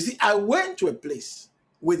 You see, I went to a place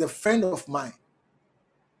with a friend of mine,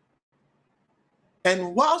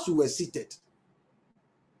 and whilst we were seated,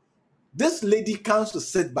 this lady comes to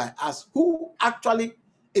sit by us, who actually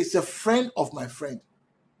is a friend of my friend,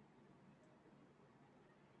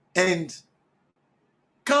 and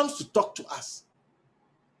comes to talk to us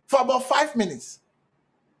for about 5 minutes.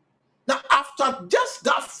 Now, after just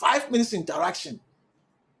that 5 minutes interaction,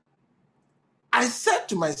 I said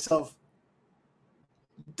to myself,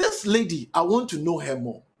 this lady, I want to know her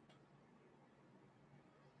more.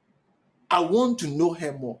 I want to know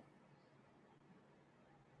her more.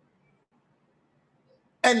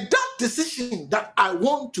 And that decision that I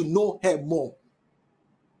want to know her more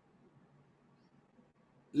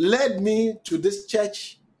led me to this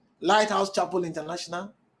church, Lighthouse Chapel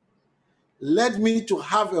International, led me to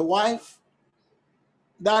have a wife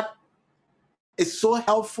that is so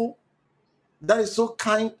helpful, that is so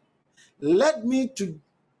kind, led me to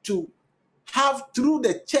have through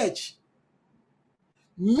the church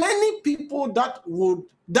many people that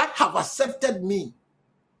have accepted me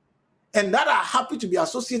and that are happy to be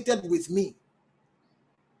associated with me,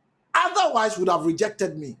 otherwise would have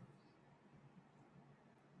rejected me.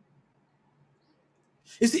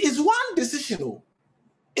 You see, it's one decision.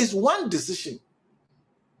 It's one decision.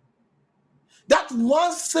 That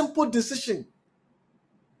one simple decision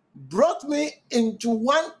brought me into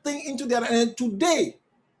one thing, into the other. And today,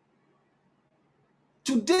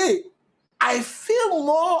 I feel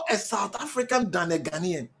more a South African than a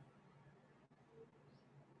Ghanaian.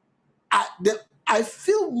 I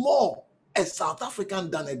feel more a South African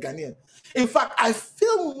than a Ghanaian. In fact, I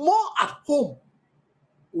feel more at home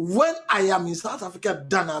when I am in South Africa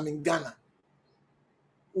than I'm in Ghana.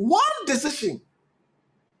 One decision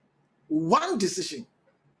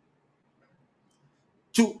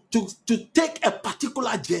to take a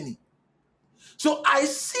particular journey. So I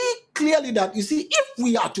see clearly that, you see, if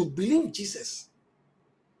we are to believe Jesus,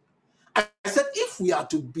 I said, if we are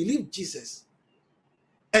to believe Jesus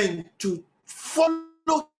and to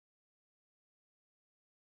follow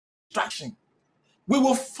instruction, we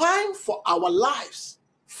will find for our lives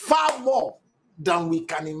far more than we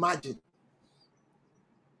can imagine.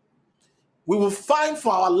 We will find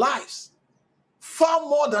for our lives far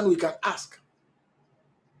more than we can ask.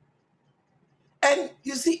 And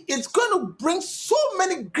you see, it's going to bring so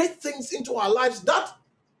many great things into our lives that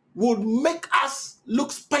would make us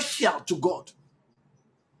look special to God.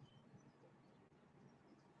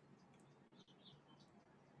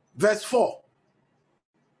 Verse 4.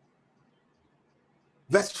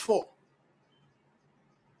 Verse 4.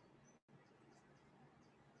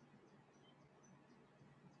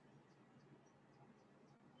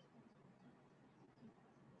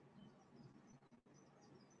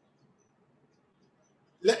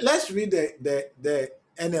 Let's read the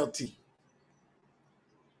NLT.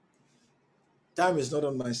 Time is not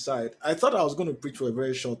on my side. I thought I was going to preach for a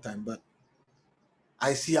very short time, but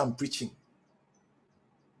I see I'm preaching.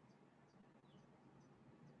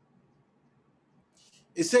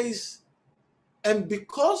 It says, and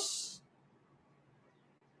because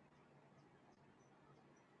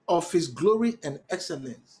of his glory and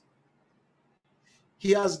excellence,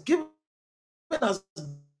 he has given us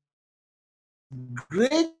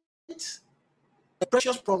great and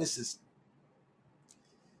precious promises.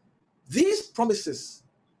 These promises,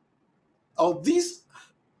 or these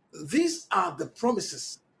are the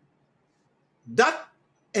promises that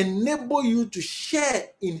enable you to share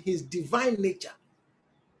in his divine nature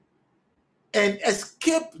and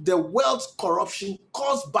escape the world's corruption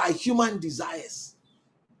caused by human desires.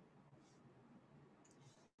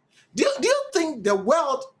 Do you think the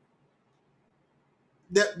world,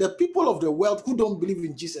 the people of the world who don't believe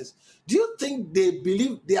in Jesus, do you think they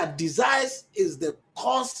believe their desires is the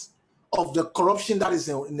cause of the corruption that is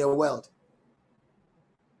in the world?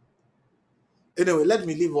 Anyway, let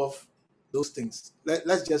me leave off those things.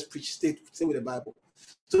 Let's just preach, stay with the Bible.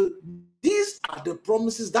 So these are the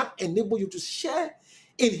promises that enable you to share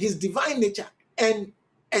in his divine nature and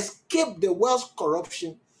escape the world's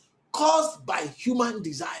corruption caused by human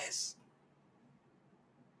desires.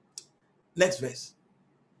 Next verse.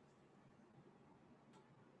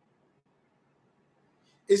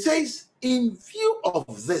 It says, in view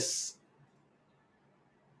of this,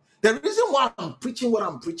 the reason why I'm preaching what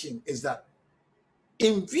I'm preaching is that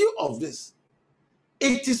in view of this,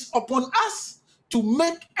 it is upon us to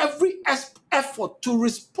make every effort to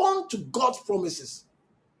respond to God's promises.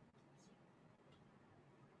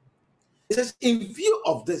 It says, in view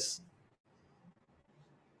of this,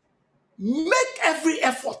 make every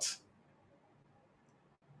effort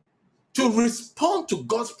to respond to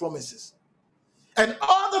God's promises. And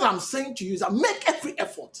all that I'm saying to you is that make every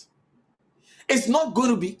effort. It's not going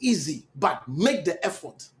to be easy, but make the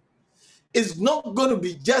effort. It's not going to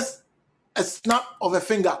be just a snap of a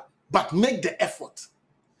finger, but make the effort.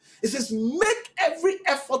 It says, make every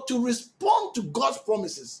effort to respond to God's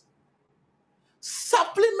promises.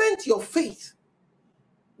 Supplement your faith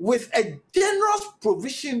with a generous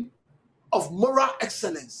provision of moral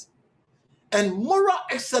excellence, and moral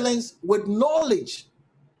excellence with knowledge.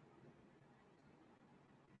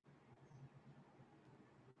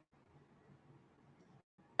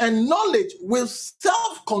 And knowledge with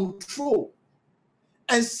self-control,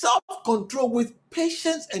 and self-control with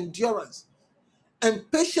patience endurance,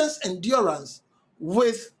 and patience endurance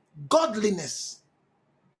with godliness.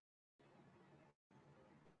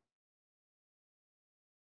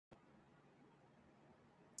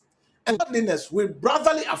 And godliness with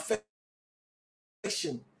brotherly affection,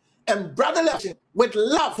 and brotherly affection with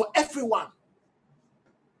love for everyone.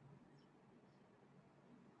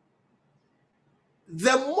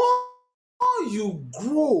 The more you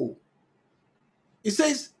grow, it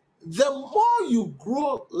says, the more you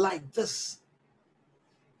grow like this,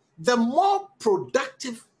 the more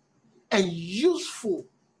productive and useful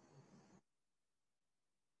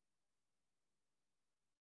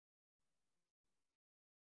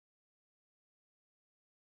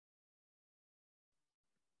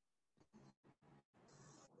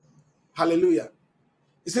hallelujah.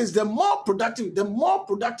 It says the more productive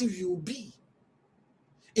you will be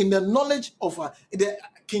in the knowledge of the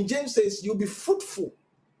King James says you'll be fruitful.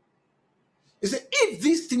 It says if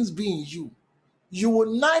these things be in you, you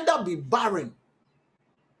will neither be barren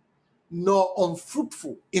nor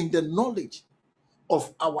unfruitful in the knowledge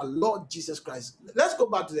of our Lord Jesus Christ. Let's go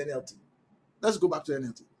back to the NLT.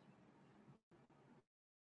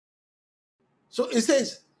 So it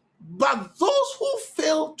says, but those who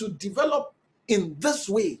fail to develop in this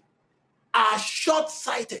way are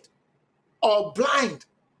short-sighted or blind,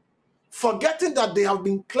 forgetting that they have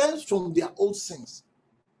been cleansed from their old sins.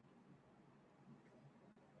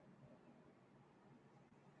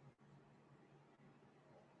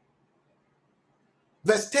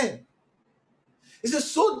 Verse 10. It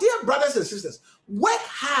says, so dear brothers and sisters, work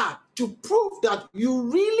hard to prove that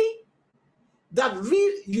it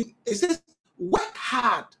says, work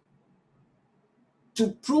hard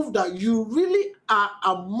to prove that you really are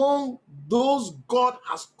among those God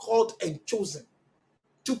has called and chosen.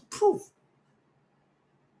 To prove.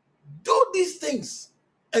 Do these things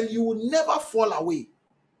and you will never fall away.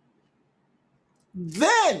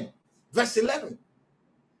 Then, verse 11,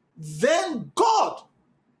 then God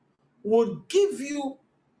will give you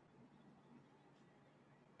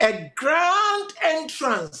a grand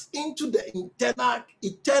entrance into the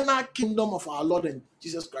eternal kingdom of our Lord and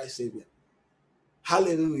Jesus Christ Savior.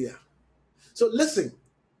 Hallelujah. So listen,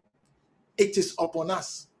 it is upon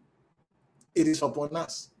us. It is upon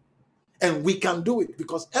us. And we can do it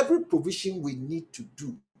because every provision we need to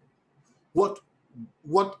do what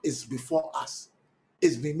is before us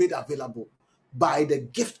is being made available by the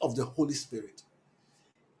gift of the Holy Spirit.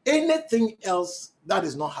 Anything else that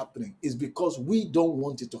is not happening is because we don't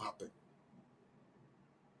want it to happen.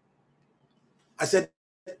 I said,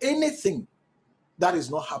 anything that is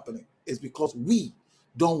not happening is because we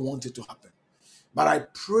don't want it to happen. But I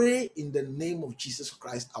pray in the name of Jesus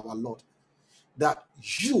Christ, our Lord, that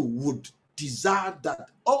you would desire that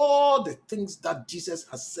all the things that Jesus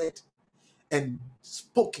has said and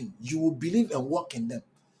spoken, you will believe and walk in them.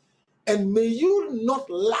 And may you not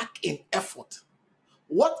lack in effort.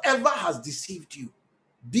 Whatever has deceived you,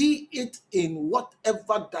 be it in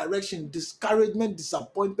whatever direction, discouragement,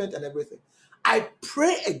 disappointment, and everything, I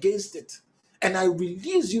pray against it and I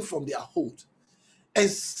release you from their hold and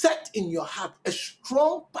set in your heart a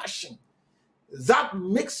strong passion that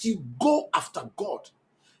makes you go after God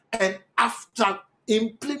and after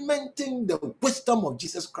implementing the wisdom of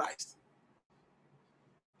Jesus Christ,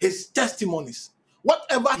 his testimonies.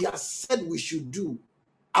 Whatever he has said we should do,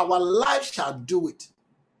 our life shall do it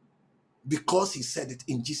because he said it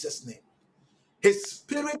in Jesus' name. His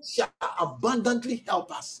spirit shall abundantly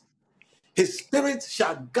help us. His spirit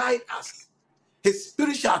shall guide us. His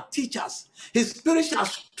spirit shall teach us. His spirit shall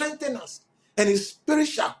strengthen us. And his spirit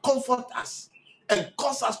shall comfort us and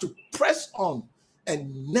cause us to press on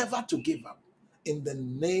and never to give up. In the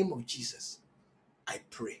name of Jesus, I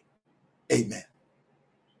pray. Amen.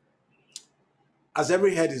 As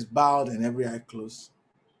every head is bowed and every eye closed,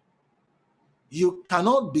 you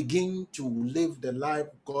cannot begin to live the life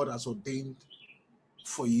God has ordained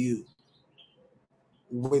for you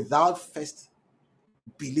without first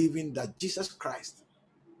believing that Jesus Christ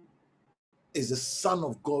is the Son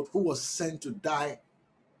of God who was sent to die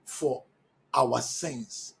for our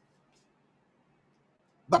sins.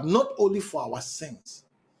 But not only for our sins,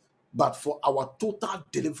 but for our total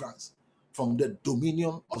deliverance from the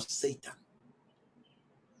dominion of Satan,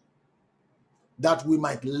 that we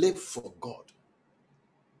might live for God.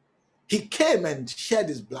 He came and shed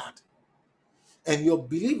his blood, and your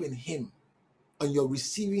belief in him and your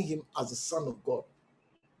receiving him as the Son of God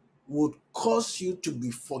would cause you to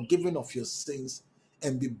be forgiven of your sins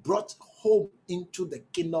and be brought home into the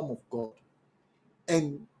kingdom of God,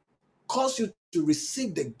 and cause you to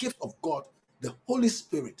receive the gift of God, the Holy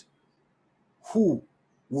Spirit, who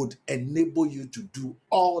would enable you to do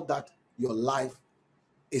all that your life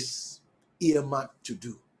is earmarked to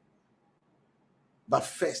do. But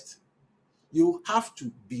first, you have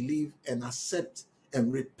to believe and accept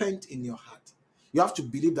and repent in your heart. You have to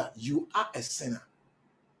believe that you are a sinner.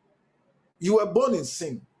 You were born in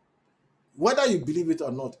sin. Whether you believe it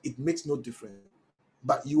or not, it makes no difference.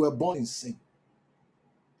 But you were born in sin.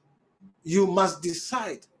 You must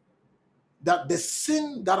decide that the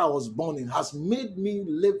sin that I was born in has made me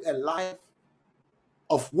live a life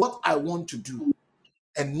of what I want to do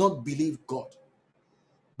and not believe God.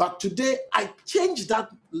 But today I change that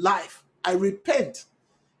life. I repent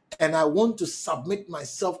and I want to submit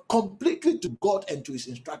myself completely to God and to his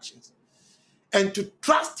instructions and to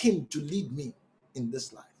trust him to lead me in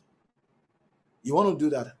this life. You want to do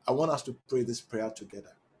that? I want us to pray this prayer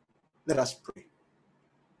together. Let us pray.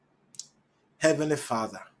 Heavenly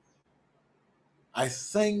Father, I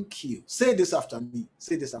thank you. Say this after me.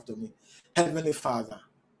 Say this after me. Heavenly Father,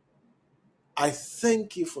 I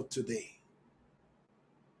thank you for today.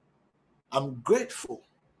 I'm grateful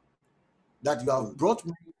that you have brought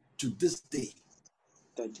me to this day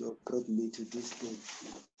That you have brought me to this day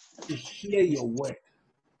to hear your word.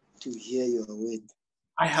 to hear your word.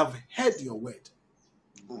 I have heard your word,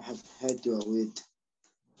 I have heard your word,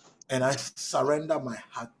 and I surrender my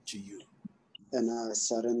heart to you. and I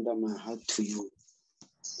surrender my heart to you.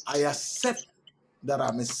 I accept that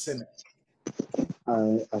I'm a sinner,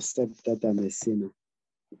 I accept that I'm a sinner,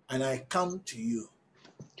 and I come to you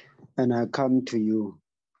and I come to you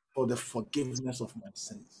for the forgiveness of my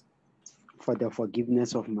sins. for the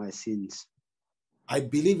forgiveness of my sins. I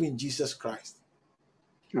believe in Jesus Christ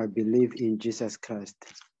I believe in Jesus Christ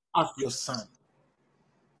as your Son,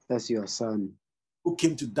 as your Son, who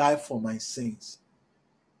came to die for my sins.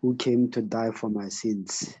 who came to die for my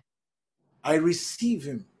sins. I receive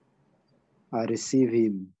him I receive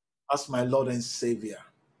him as my Lord and Savior,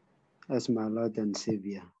 as my Lord and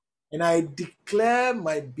Savior. and I declare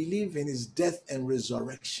my belief in his death and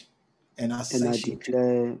resurrection and And I ascension.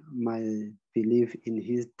 declare my belief in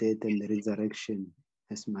his death and resurrection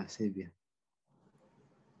as my Savior.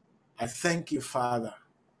 I thank you, Father,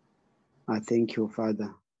 I thank you,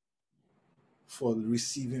 Father, for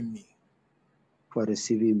receiving me for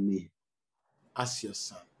receiving me as your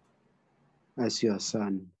Son. as your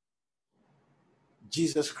Son.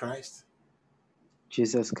 Jesus Christ,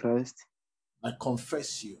 Jesus Christ, I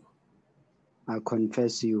confess you I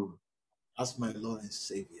confess you as my Lord and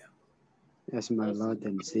Savior. as my Lord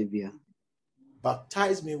and Savior.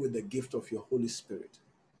 Baptize me with the gift of your Holy Spirit,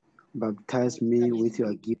 Baptize me with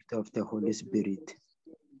your gift of the Holy Spirit,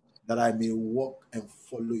 that I may walk and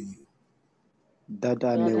follow you. that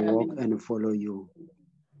I may walk and follow you.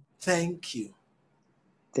 Thank you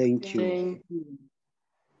Thank you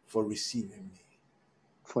for receiving me.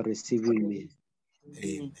 for receiving me.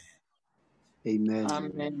 Amen. Amen.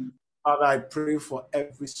 Amen. Father, I pray for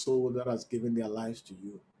every soul that has given their lives to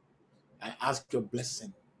you. I ask your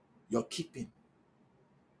blessing, your keeping,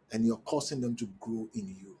 and you're causing them to grow in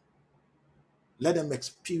you. Let them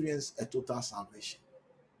experience a total salvation.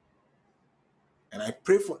 And I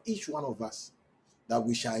pray for each one of us that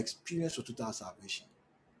we shall experience a total salvation.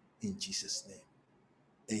 In Jesus' name,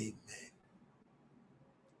 amen.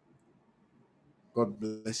 God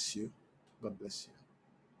bless you. God bless you.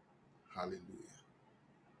 Hallelujah.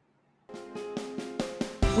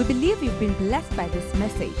 We believe you've been blessed by this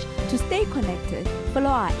message. To stay connected, follow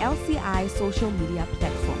our LCI social media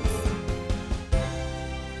platforms.